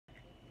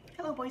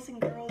Hello boys and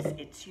girls,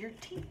 it's your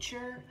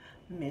teacher,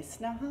 Miss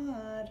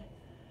Nahad,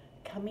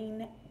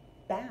 coming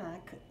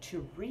back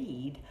to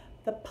read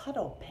the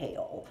Puddle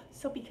Pail.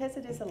 So because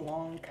it is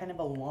kind of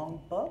a long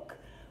book,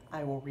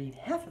 I will read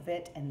half of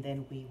it and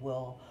then we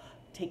will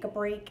take a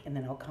break and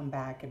then I'll come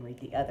back and read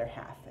the other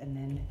half. And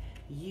then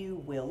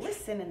you will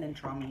listen and then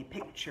draw me a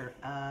picture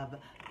of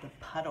the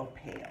Puddle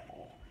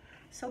Pail.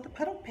 So the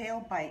Puddle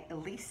Pail by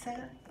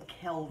Elisa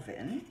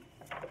Kelvin.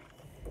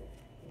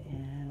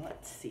 And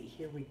let's see,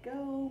 here we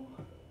go.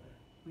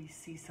 We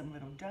see some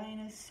little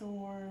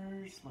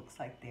dinosaurs. Looks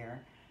like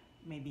they're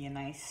maybe a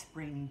nice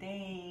spring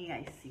day.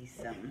 I see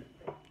some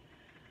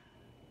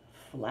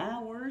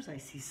flowers. I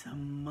see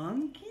some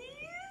monkeys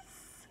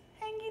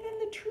hanging in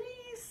the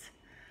trees.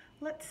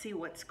 Let's see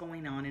what's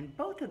going on. And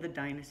both of the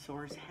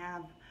dinosaurs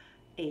have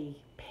a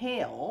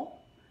pail.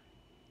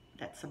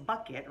 That's a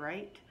bucket,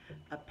 right?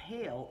 A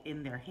pail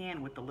in their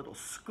hand with a little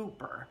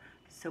scooper.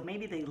 So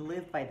maybe they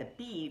live by the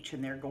beach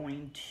and they're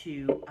going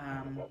to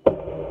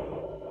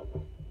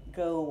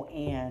go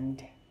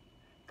and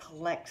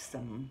collect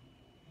some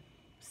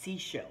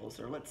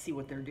seashells, or let's see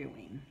what they're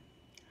doing.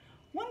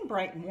 One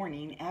bright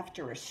morning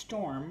after a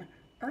storm,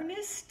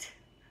 Ernest,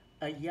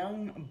 a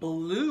young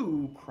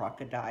blue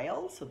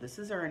crocodile, so this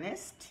is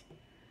Ernest,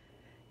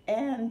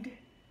 and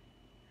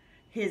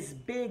his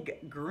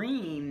big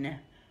green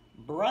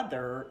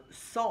brother,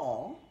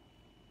 Saul,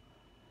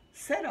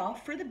 set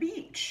off for the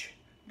beach.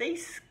 They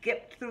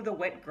skipped through the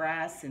wet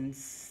grass and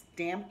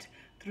stamped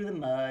through the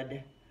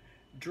mud,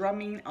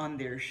 drumming on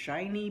their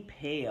shiny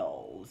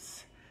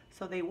pails.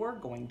 So they were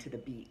going to the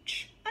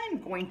beach. "I'm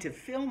going to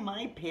fill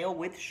my pail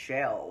with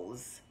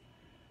shells,"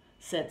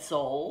 said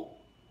Saul,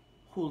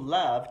 who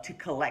loved to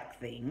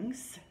collect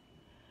things.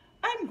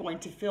 "I'm going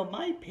to fill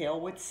my pail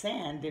with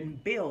sand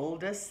and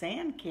build a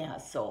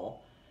sandcastle,"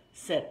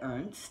 said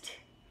Ernst,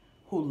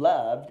 who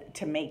loved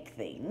to make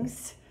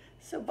things.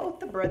 So both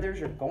the brothers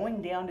are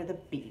going down to the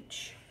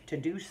beach to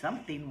do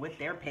something with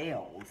their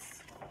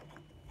pails.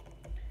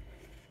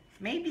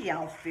 Maybe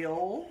I'll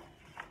fill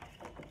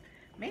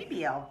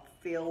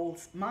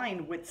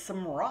mine with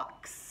some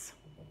rocks.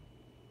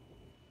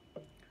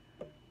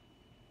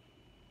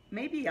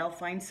 "Maybe I'll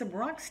find some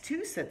rocks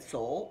too," said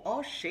Saul,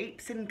 "all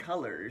shapes and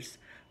colors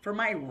for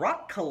my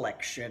rock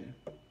collection."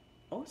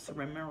 Oh, so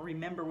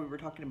remember we were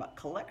talking about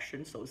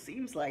collection, so it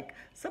seems like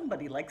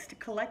somebody likes to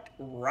collect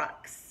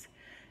rocks.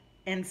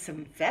 "And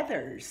some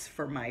feathers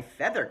for my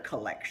feather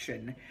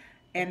collection,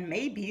 and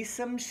maybe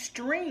some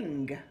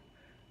string."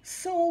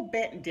 Saul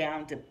bent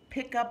down to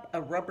pick up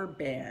a rubber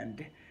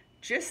band.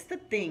 "Just the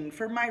thing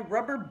for my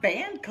rubber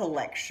band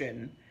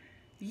collection."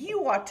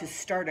 "You ought to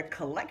start a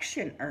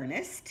collection,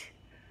 Ernest."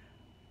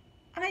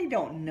 "I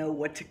don't know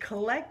what to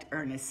collect,"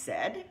 Ernest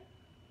said.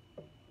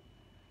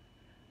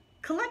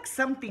 "Collect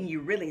something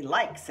you really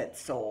like," said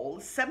Saul.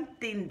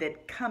 "Something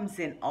that comes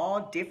in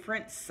all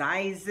different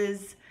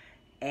sizes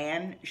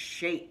and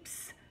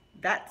shapes.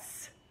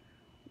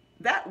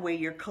 That way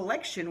your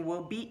collection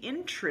will be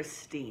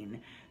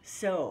interesting."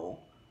 So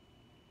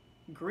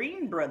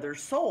green brother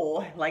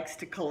Saul likes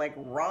to collect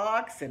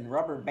rocks and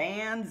rubber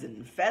bands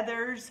and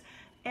feathers,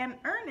 and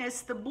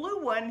Ernest, the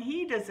blue one,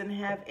 he doesn't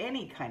have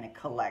any kind of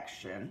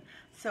collection.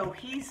 So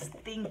he's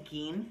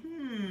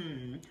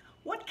thinking,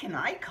 what can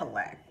I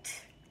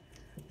collect?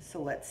 So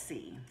let's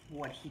see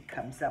what he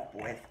comes up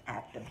with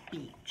at the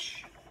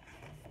beach.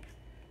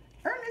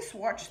 Ernest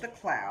watched the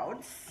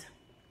clouds.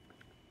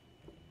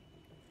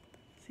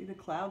 See the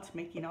clouds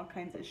making all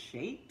kinds of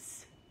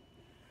shapes?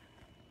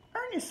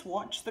 Ernest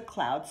watched the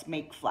clouds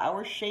make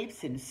flower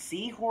shapes and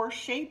seahorse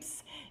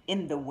shapes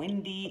in the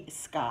windy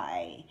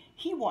sky.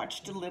 He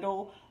watched a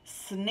little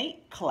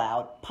snake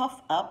cloud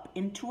puff up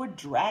into a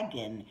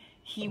dragon.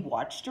 He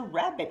watched a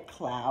rabbit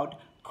cloud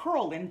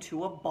curl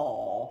into a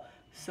ball.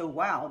 So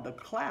wow, the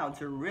clouds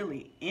are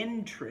really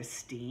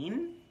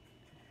interesting.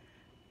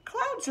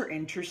 "Clouds are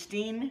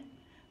interesting,"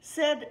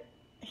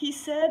 he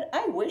said.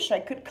 "I wish I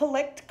could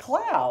collect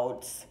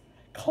clouds."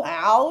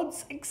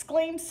 "Clouds?"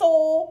 exclaimed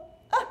Saul.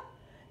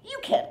 "You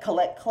can't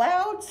collect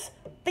clouds.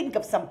 Think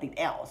of something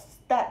else.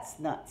 That's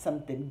not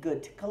something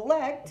good to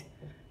collect.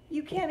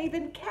 You can't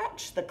even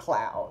catch the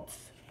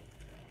clouds."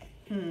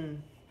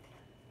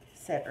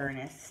 Said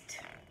Ernest.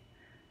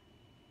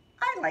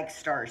 "I like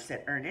stars,"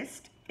 said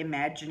Ernest,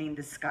 imagining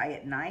the sky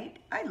at night.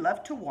 "I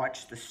love to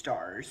watch the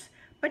stars."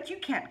 "But you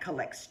can't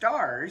collect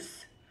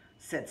stars,"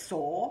 said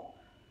Saul.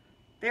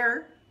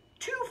 "They're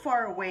too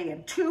far away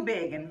and too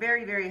big and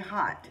very, very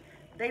hot.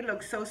 They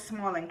look so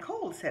small and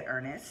cold," said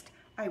Ernest.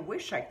 "I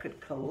wish I could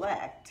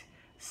collect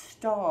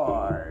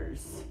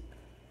stars."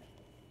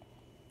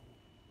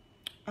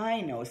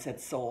 "I know," said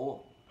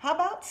Saul. "How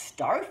about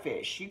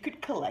starfish? You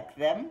could collect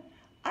them."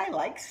 "I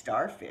like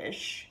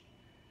starfish,"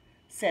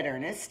 said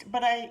Ernest,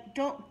 "but I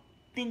don't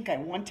think I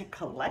want to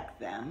collect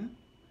them."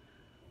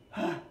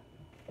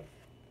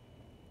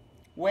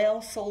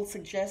 "Well," Saul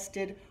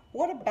suggested,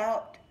 "what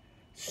about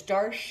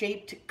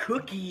star-shaped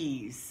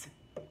cookies?"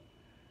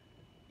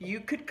 "You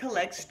could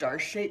collect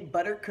star-shaped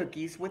butter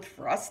cookies with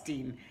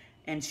frosting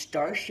And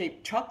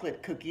star-shaped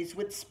chocolate cookies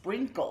with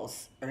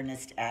sprinkles,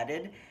 Ernest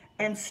added.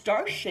 And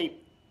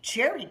star-shaped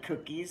cherry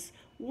cookies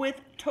with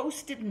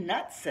toasted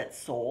nuts, said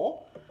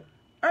Sol.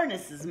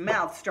 Ernest's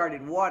mouth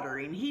started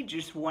watering. He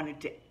just wanted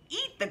to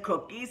eat the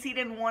cookies. He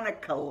didn't want to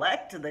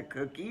collect the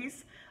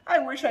cookies. I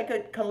wish I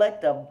could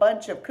collect a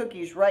bunch of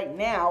cookies right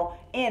now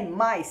in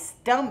my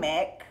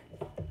stomach.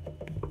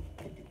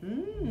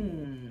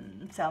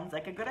 Sounds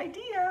like a good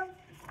idea.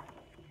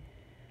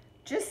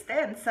 Just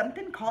then,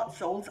 something caught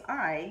Sol's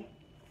eye.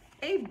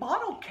 A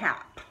bottle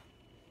cap.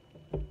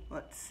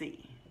 Let's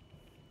see.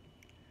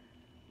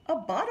 A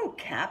bottle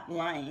cap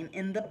lying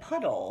in the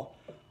puddle.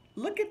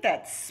 Look at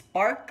that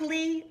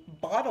sparkly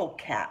bottle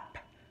cap.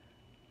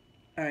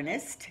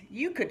 Ernest,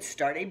 you could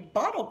start a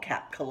bottle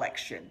cap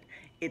collection.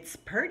 It's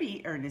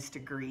pretty, Ernest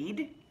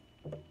agreed.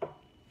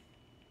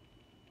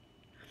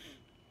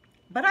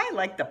 But I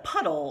like the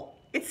puddle.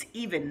 It's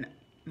even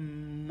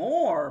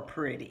more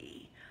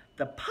pretty.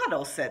 The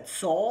puddle, said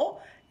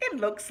Sol. It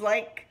looks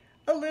like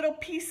a little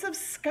piece of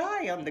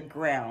sky on the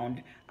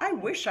ground. I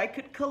wish I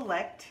could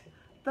collect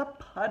the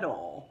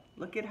puddle.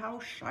 Look at how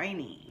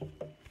shiny.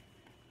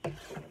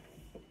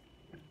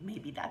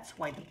 Maybe that's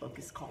why the book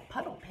is called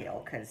Puddle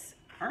Pail, because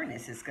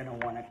Ernest is going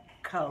to want to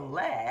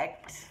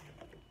collect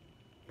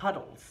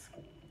puddles.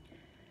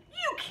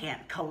 You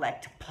can't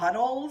collect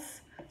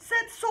puddles,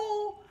 said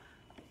Sol.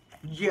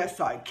 Yes,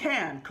 I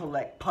can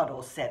collect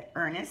puddles, said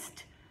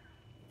Ernest.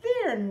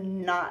 They're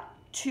not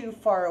too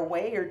far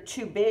away or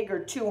too big or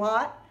too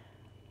hot.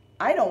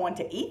 I don't want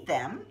to eat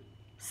them.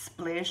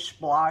 Splish,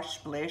 splosh,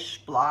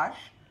 splish, splosh.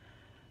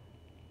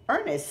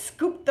 Ernest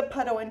scooped the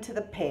puddle into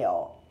the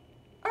pail.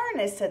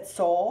 Ernest, said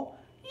Sol,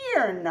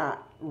 you're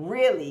not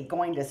really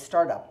going to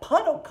start a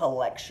puddle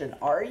collection,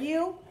 are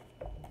you?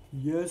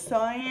 Yes,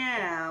 I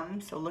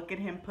am. So look at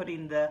him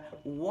putting the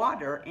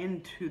water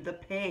into the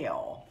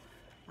pail.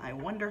 I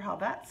wonder how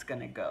that's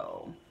going to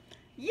go.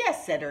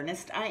 Yes, said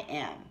Ernest, I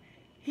am.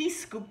 He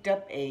scooped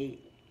up a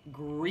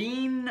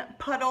green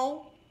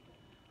puddle,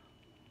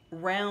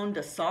 round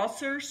a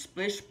saucer,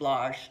 splish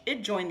splosh.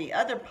 It joined the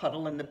other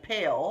puddle in the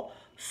pail.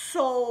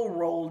 Sol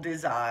rolled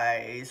his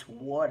eyes.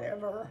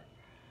 Whatever.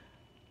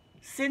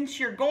 Since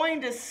you're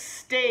going to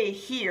stay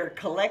here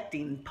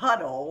collecting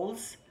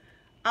puddles,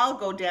 I'll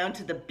go down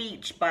to the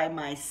beach by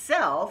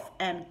myself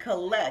and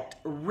collect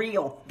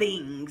real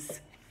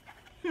things.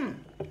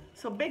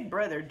 So Big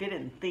Brother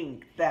didn't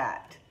think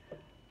that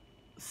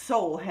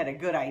Sol had a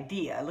good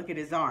idea. Look at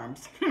his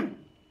arms.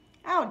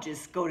 I'll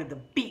just go to the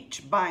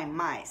beach by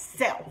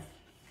myself.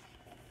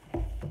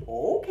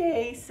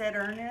 Okay, said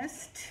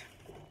Ernest.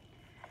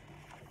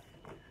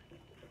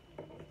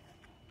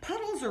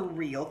 Puddles are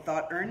real,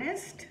 thought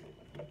Ernest,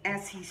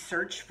 as he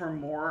searched for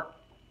more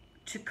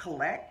to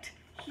collect.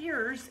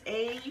 Here's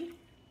a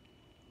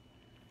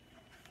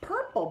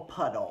purple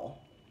puddle.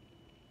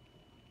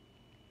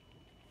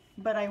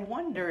 But I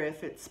wonder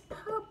if it's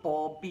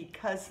purple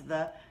because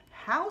the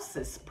house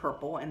is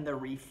purple and the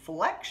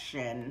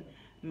reflection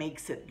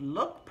makes it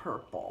look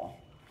purple.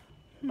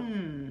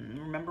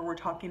 Remember we're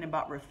talking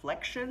about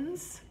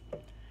reflections?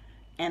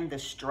 And the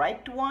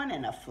striped one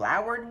and a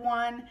flowered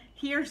one.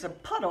 Here's a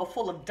puddle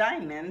full of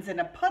diamonds and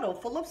a puddle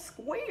full of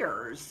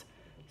squares.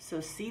 So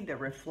see the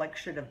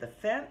reflection of the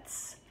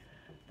fence,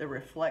 the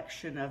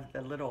reflection of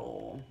the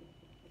little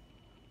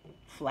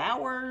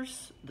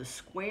flowers, the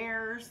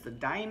squares, the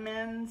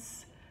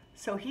diamonds.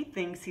 So he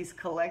thinks he's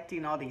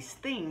collecting all these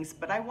things,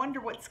 but I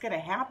wonder what's going to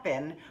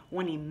happen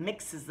when he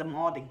mixes them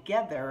all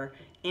together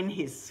in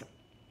his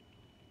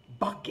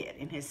bucket,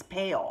 in his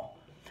pail.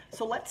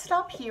 So let's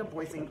stop here,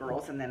 boys and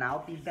girls, and then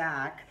I'll be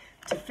back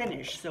to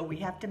finish. So we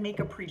have to make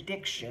a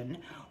prediction.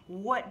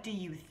 What do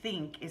you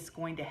think is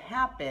going to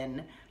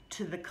happen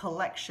to the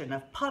collection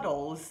of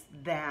puddles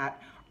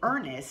that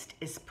Ernest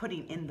is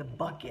putting in the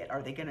bucket?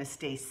 Are they going to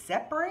stay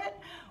separate,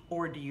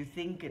 or do you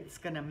think it's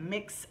going to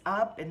mix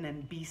up and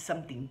then be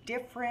something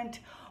different?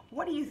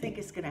 What do you think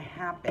is going to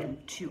happen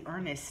to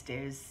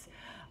Ernest's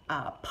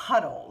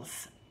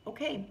puddles?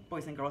 Okay,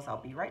 boys and girls, I'll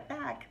be right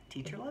back.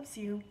 Teacher loves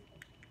you.